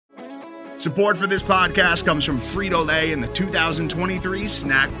Support for this podcast comes from Frito-Lay and the 2023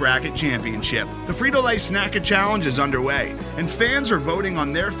 Snack Bracket Championship. The Frito-Lay Snack-A Challenge is underway, and fans are voting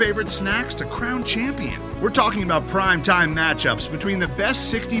on their favorite snacks to crown champion. We're talking about prime-time matchups between the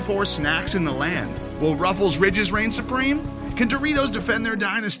best 64 snacks in the land. Will Ruffles Ridges reign supreme? Can Doritos defend their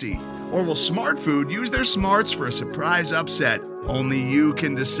dynasty? Or will Smart Food use their smarts for a surprise upset? Only you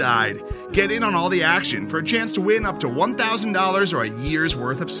can decide. Get in on all the action for a chance to win up to $1,000 or a year's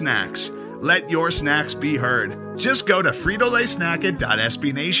worth of snacks. Let your snacks be heard. Just go to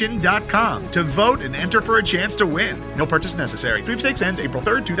fritolaysnacket.sbnation.com to vote and enter for a chance to win. No purchase necessary. Sweepstakes ends April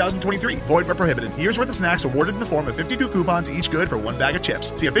 3rd, 2023. Void where prohibited. Year's worth of snacks awarded in the form of 52 coupons, each good for one bag of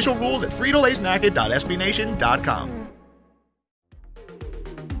chips. See official rules at fritolaysnacket.sbnation.com.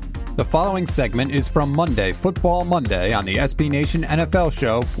 The following segment is from Monday, Football Monday on the SB Nation NFL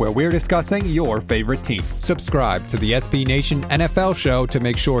Show, where we're discussing your favorite team. Subscribe to the SB Nation NFL Show to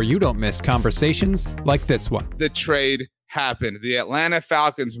make sure you don't miss conversations like this one. The trade happened. The Atlanta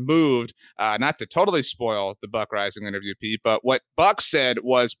Falcons moved, not to totally spoil the Buck Rising interview, Pete, but what Buck said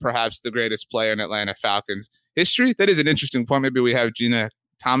was perhaps the greatest player in Atlanta Falcons history. That is an interesting point. Maybe we have Gina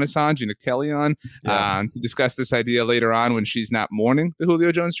Kelly on to discuss this idea later on when she's not mourning the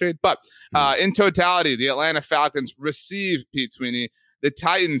Julio Jones trade. But in totality, the Atlanta Falcons receive, Pete Sweeney, the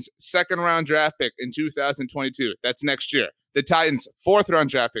Titans' second-round draft pick in 2022. That's next year. The Titans' fourth-round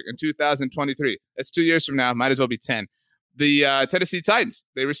draft pick in 2023. That's 2 years from now. Might as well be 10. The Tennessee Titans,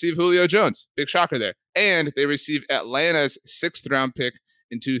 they receive Julio Jones. Big shocker there. And they receive Atlanta's sixth-round pick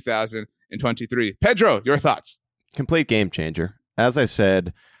in 2023. Pedro, your thoughts? Complete game changer. As I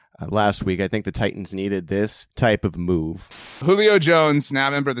said last week, I think the Titans needed this type of move. Julio Jones, now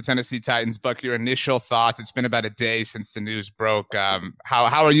a member of the Tennessee Titans. Buck, your initial thoughts. It's been about a day since the news broke. How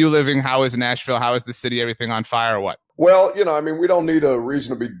are you living? How is Nashville? How is the city? Everything on fire or what? Well, we don't need a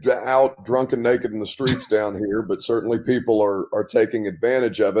reason to be out drunk and naked in the streets down here, but certainly people are taking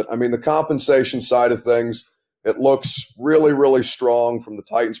advantage of it. I mean, the compensation side of things, it looks really, really strong from the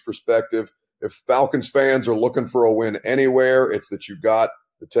Titans' perspective. If Falcons fans are looking for a win anywhere, it's that you got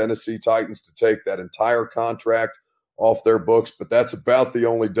the Tennessee Titans to take that entire contract off their books. But that's about the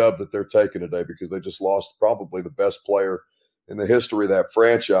only dub that they're taking today because they just lost probably the best player in the history of that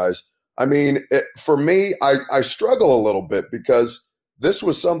franchise. I mean, for me, I struggle a little bit because this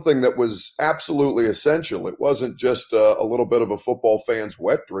was something that was absolutely essential. It wasn't just a little bit of a football fan's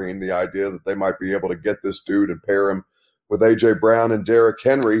wet dream, the idea that they might be able to get this dude and pair him with A.J. Brown and Derrick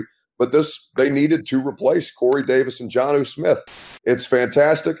Henry. But they needed to replace Corey Davis and Jonnu Smith. It's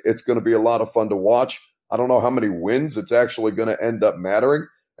fantastic. It's going to be a lot of fun to watch. I don't know how many wins it's actually going to end up mattering.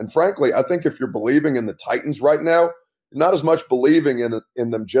 And frankly, I think if you're believing in the Titans right now, you're not as much believing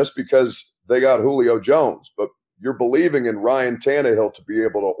in them just because they got Julio Jones, but you're believing in Ryan Tannehill to be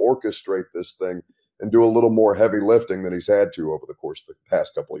able to orchestrate this thing and do a little more heavy lifting than he's had to over the course of the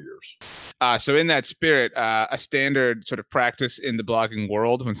past couple of years. So in that spirit, a standard sort of practice in the blogging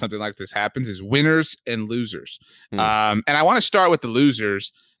world when something like this happens is winners and losers. And I want to start with the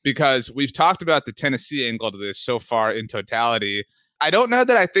losers because we've talked about the Tennessee angle to this so far in totality. I don't know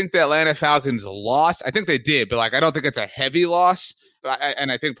that I think the Atlanta Falcons lost. I think they did, but I don't think it's a heavy loss.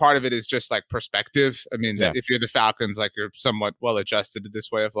 And I think part of it is just perspective. I mean, if you're the Falcons, you're somewhat well adjusted to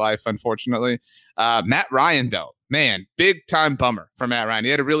this way of life, unfortunately. Matt Ryan, though, man, big time bummer for Matt Ryan.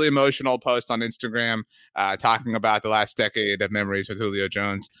 He had a really emotional post on Instagram talking about the last decade of memories with Julio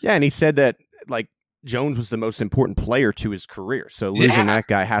Jones. Yeah, and he said that Jones was the most important player to his career. So losing that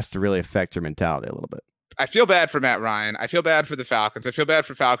guy has to really affect your mentality a little bit. I feel bad for Matt Ryan. I feel bad for the Falcons. I feel bad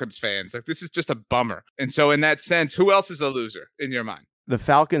for Falcons fans. This is just a bummer. And so in that sense, who else is a loser in your mind? The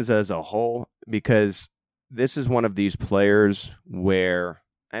Falcons as a whole, because this is one of these players where,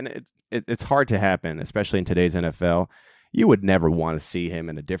 and it's hard to happen, especially in today's NFL, you would never want to see him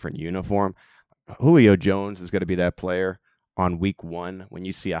in a different uniform. Julio Jones is going to be that player on week one when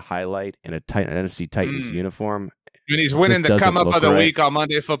you see a highlight in a Tennessee Titans uniform. And he's winning the come up of the week on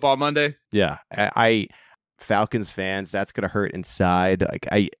Monday, Football Monday. Yeah. Falcons fans, that's going to hurt inside.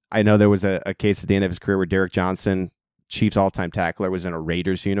 I know there was a case at the end of his career where Derrick Johnson, Chiefs all-time tackler, was in a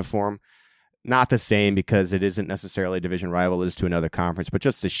Raiders uniform. Not the same because it isn't necessarily a division rival, it is to another conference, but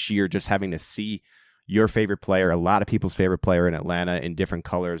just having to see your favorite player, a lot of people's favorite player in Atlanta in different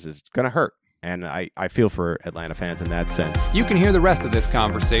colors is going to hurt. And I feel for Atlanta fans in that sense. You can hear the rest of this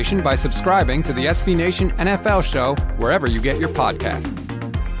conversation by subscribing to the SB Nation NFL Show wherever you get your podcasts.